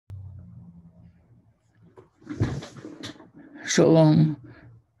Shalom.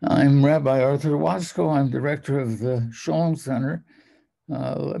 I'm Rabbi Arthur Waskow. I'm director of the Shalom Center.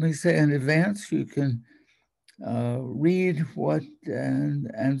 Let me say in advance, you can read what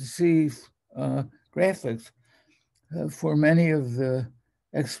and see graphics for many of the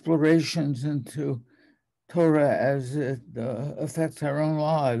explorations into Torah as it affects our own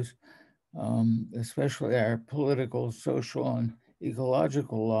lives, especially our political, social, and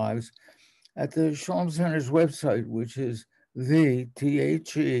ecological lives, at the Shalom Center's website, which is the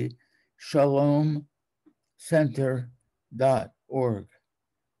shalomcenter.org.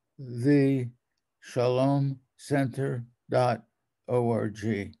 The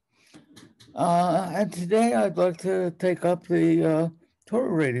shalomcenter.org. And today I'd like to take up the Torah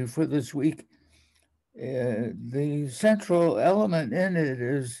reading for this week. The central element in it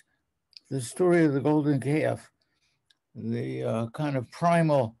is the story of the golden calf, the kind of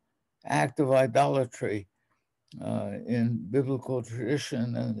primal act of idolatry in biblical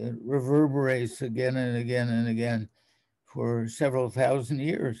tradition, and it reverberates again and again and again for several thousand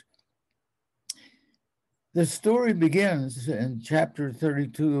years. The story begins in chapter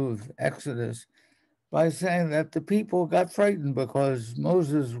 32 of Exodus by saying that the people got frightened because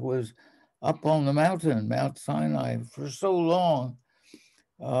Moses was up on the mountain, Mount Sinai, for so long.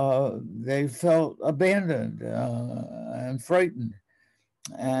 They felt abandoned and frightened.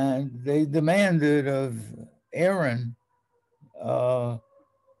 And they demanded of Aaron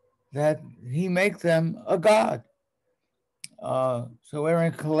that he make them a god. So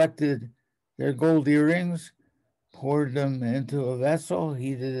Aaron collected their gold earrings, poured them into a vessel,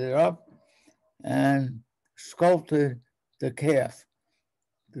 heated it up, and sculpted the calf,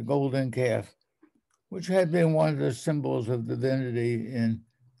 the golden calf, which had been one of the symbols of divinity in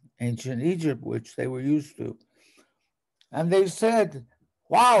ancient Egypt, which they were used to. And they said,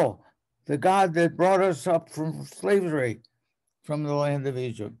 wow, the God that brought us up from slavery from the land of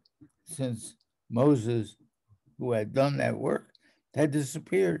Egypt, since Moses, who had done that work, had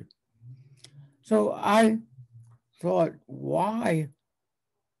disappeared. So I thought, why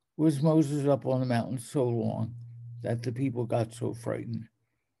was Moses up on the mountain so long that the people got so frightened?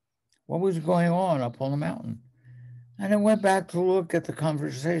 What was going on up on the mountain? And I went back to look at the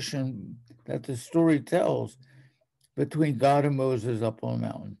conversation that the story tells between God and Moses up on the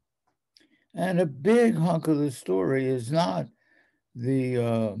mountain. And a big hunk of the story is not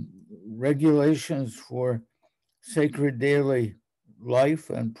the regulations for sacred daily life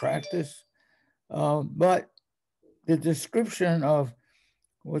and practice, but the description of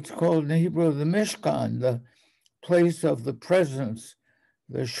what's called in Hebrew the Mishkan, the place of the presence,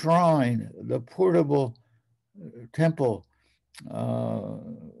 the shrine, the portable temple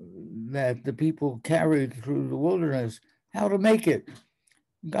that the people carried through the wilderness, how to make it.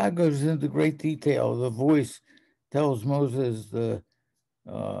 God goes into great detail. The voice tells Moses the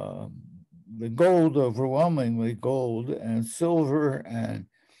gold, overwhelmingly gold, and silver and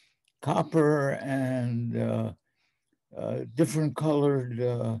copper and different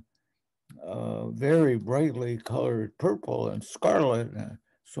colored, very brightly colored purple and scarlet and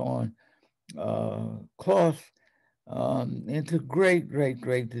so on, cloth into great, great,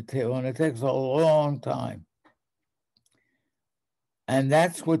 great detail. And it takes a long time. And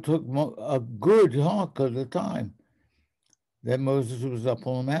that's what took a good hunk of the time that Moses was up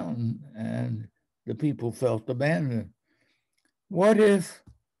on the mountain and the people felt abandoned. What if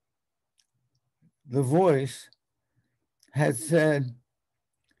the voice had said,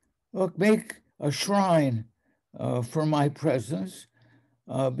 look, make a shrine for my presence.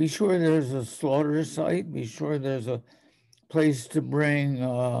 Be sure there's a slaughter site. Be sure there's a place to bring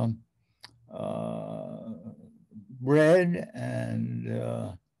bread and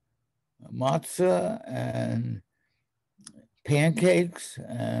matzah and pancakes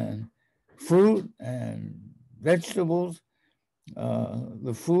and fruit and vegetables,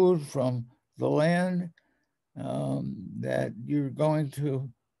 the food from the land that you're going to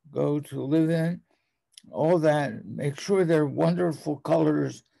go to live in, all that. Make sure they're wonderful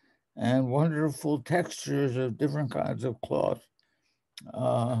colors and wonderful textures of different kinds of cloth,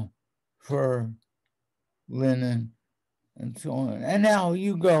 fur, linen, and so on. And now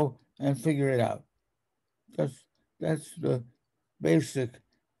you go and figure it out. That's the basic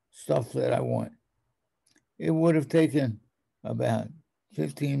stuff that I want. It would have taken about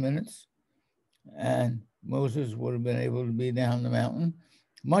 15 minutes, and Moses would have been able to be down the mountain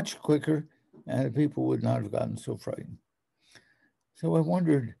much quicker, and the people would not have gotten so frightened. So I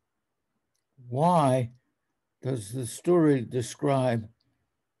wondered, why does the story describe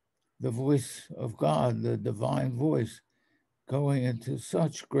the voice of God, the divine voice, going into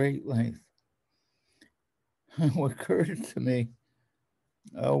such great length? what occurred to me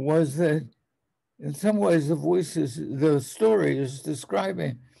was that in some ways the story is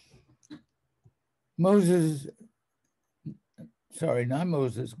describing Moses, sorry, not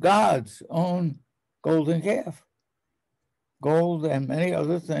Moses, God's own golden calf. Gold and many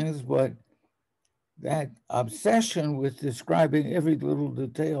other things, but that obsession with describing every little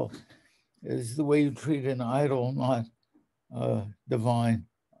detail is the way you treat an idol, not a divine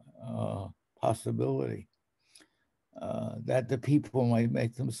possibility that the people might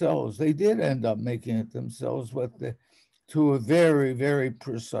make themselves. They did end up making it themselves, but to a very, very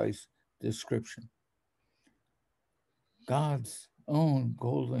precise description. God's own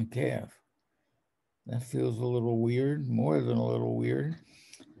golden calf. That feels a little weird, more than a little weird.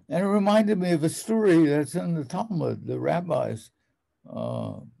 And it reminded me of a story that's in the Talmud. The rabbis,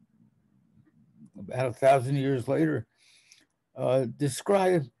 about 1,000 years later,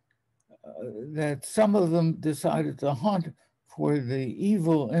 describe that some of them decided to hunt for the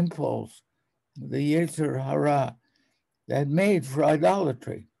evil impulse, the Yetzer Hara, that made for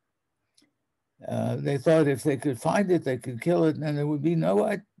idolatry. They thought if they could find it, they could kill it, and then there would be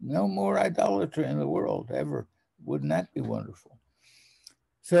no more idolatry in the world ever. Wouldn't that be wonderful?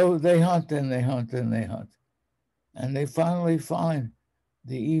 So they hunt and they hunt and they hunt. And they finally find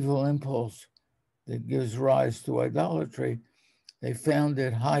the evil impulse that gives rise to idolatry. They found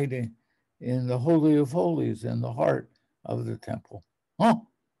it hiding in the Holy of Holies, in the heart of the temple. Huh?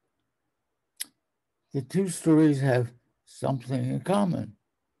 The two stories have something in common.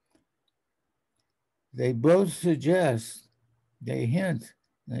 They both suggest, they hint,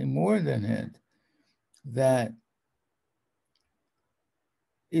 they more than hint, that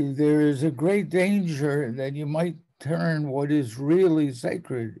there is a great danger that you might turn what is really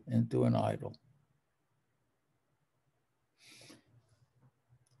sacred into an idol.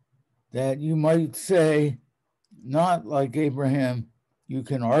 That you might say, not like Abraham, you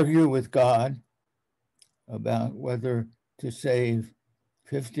can argue with God about whether to save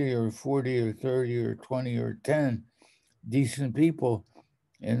 50 or 40 or 30 or 20 or 10 decent people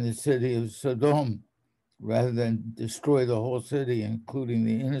in the city of Sodom, rather than destroy the whole city, including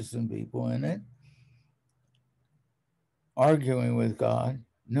the innocent people in it. Arguing with God.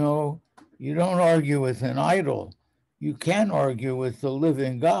 No, you don't argue with an idol. You can argue with the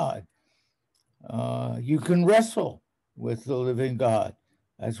living God. You can wrestle with the living God.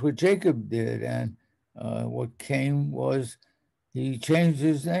 That's what Jacob did. And what came was he changed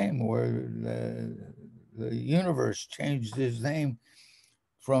his name, or the universe changed his name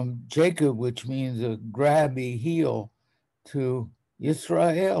from Jacob, which means a grabby heel, to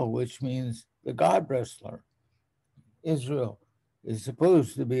Israel, which means the God wrestler. Israel is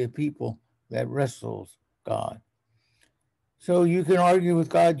supposed to be a people that wrestles God. So you can argue with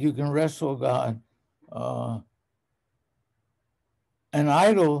God, you can wrestle God. An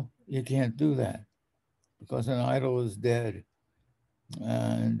idol, you can't do that, because an idol is dead,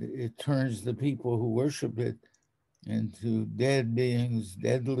 and it turns the people who worship it into dead beings,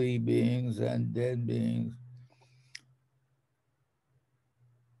 deadly beings, and dead beings.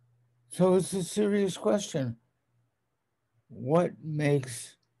 So it's a serious question. What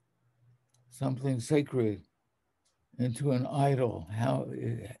makes something sacred into an idol? How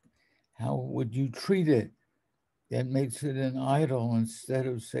would you treat it that makes it an idol instead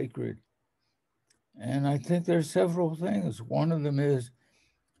of sacred? And I think there's several things. One of them is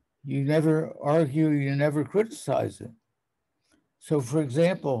you never argue, you never criticize it. So, for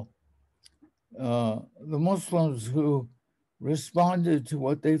example, the Muslims who responded to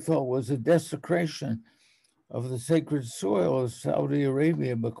what they felt was a desecration of the sacred soil of Saudi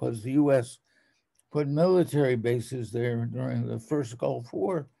Arabia because the U.S. put military bases there during the first Gulf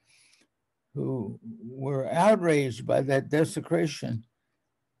War, who were outraged by that desecration,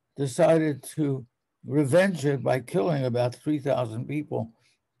 decided to revenge it by killing about 3,000 people,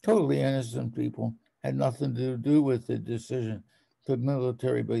 totally innocent people, had nothing to do with the decision to put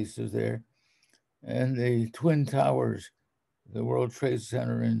military bases there. And the Twin Towers, the World Trade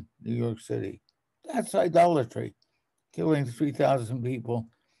Center in New York City. That's idolatry. Killing 3,000 people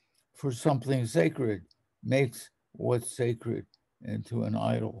for something sacred makes what's sacred into an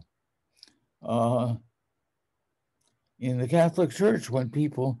idol. In the Catholic Church, when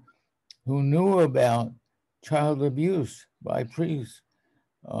people who knew about child abuse by priests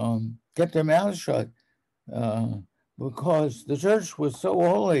kept their mouths shut because the church was so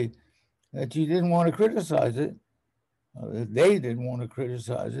holy that you didn't want to criticize it, they didn't want to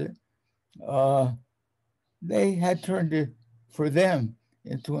criticize it, they had turned it for them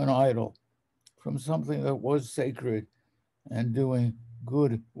into an idol from something that was sacred and doing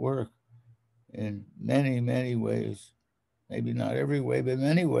good work in many, many ways, maybe not every way, but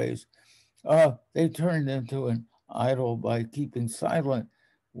many ways. They turned into an idol by keeping silent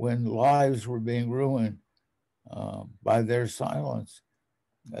when lives were being ruined by their silence,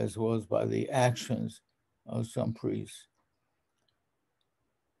 as well as by the actions of some priests.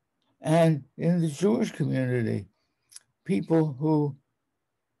 And in the Jewish community, people who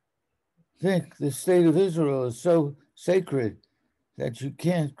think the state of Israel is so sacred that you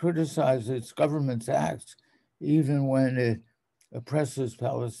can't criticize its government's acts, even when it oppresses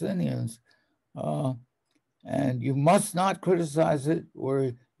Palestinians. Uh, and you must not criticize it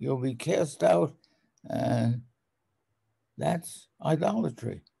or you'll be cast out. And that's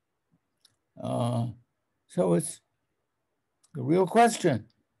idolatry. Uh, so it's the real question.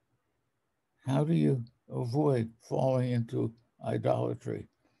 How do you avoid falling into idolatry?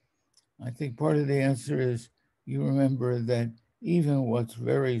 I think part of the answer is you remember that even what's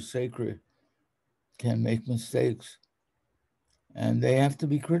very sacred can make mistakes and they have to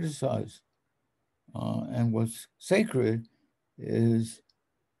be criticized. And what's sacred is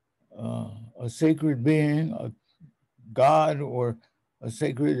a sacred being, a God, or a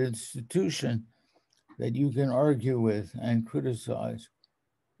sacred institution that you can argue with and criticize,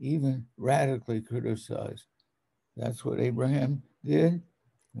 even radically criticize. That's what Abraham did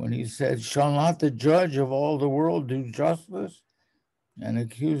when he said, "Shall not the judge of all the world do justice?" and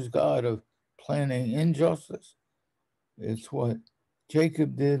accuse God of planning injustice. It's what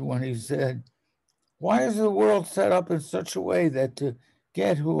Jacob did when he said, "Why is the world set up in such a way that to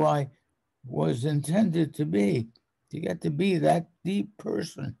get who I was intended to get to be that deep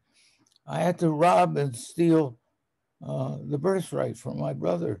person, I had to rob and steal the birthright from my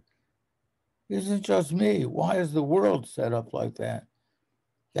brother? It isn't just me. Why is the world set up like that?"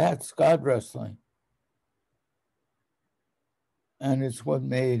 That's God wrestling. And it's what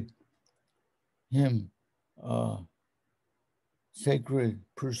made him a sacred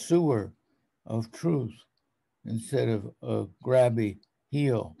pursuer of truth instead of a grabby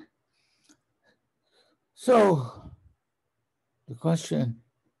heel. So the question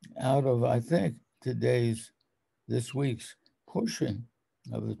out of, I think, this week's portion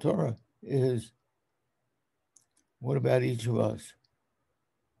of the Torah is, what about each of us?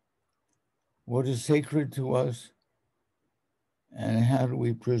 What is sacred to us? And how do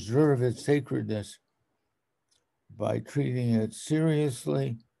we preserve its sacredness? By treating it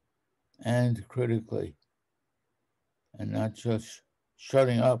seriously and critically, and not just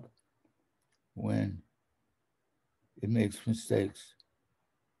shutting up when it makes mistakes.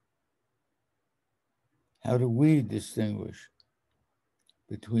 How do we distinguish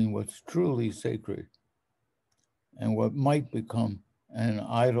between what's truly sacred and what might become an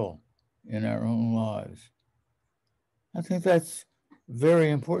idol in our own lives? I think that's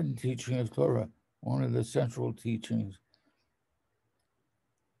very important teaching of Torah, one of the central teachings.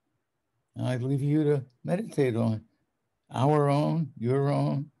 And I leave you to meditate on our own, your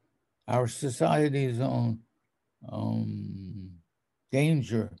own, our society's own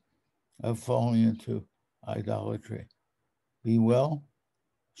danger of falling into idolatry. Be well.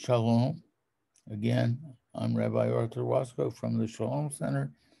 Shalom. Again, I'm Rabbi Arthur Waskow from the Shalom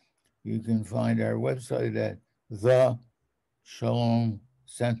Center. You can find our website at the Shalom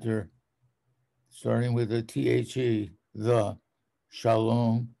Center, starting with a THE, the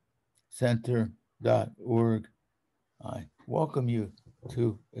Shalom Center.org. I welcome you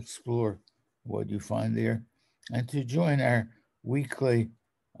to explore what you find there and to join our weekly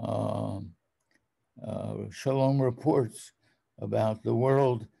Shalom reports about the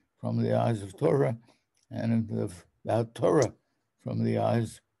world from the eyes of Torah and about Torah from the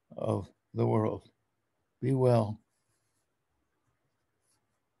eyes of the world. Be well.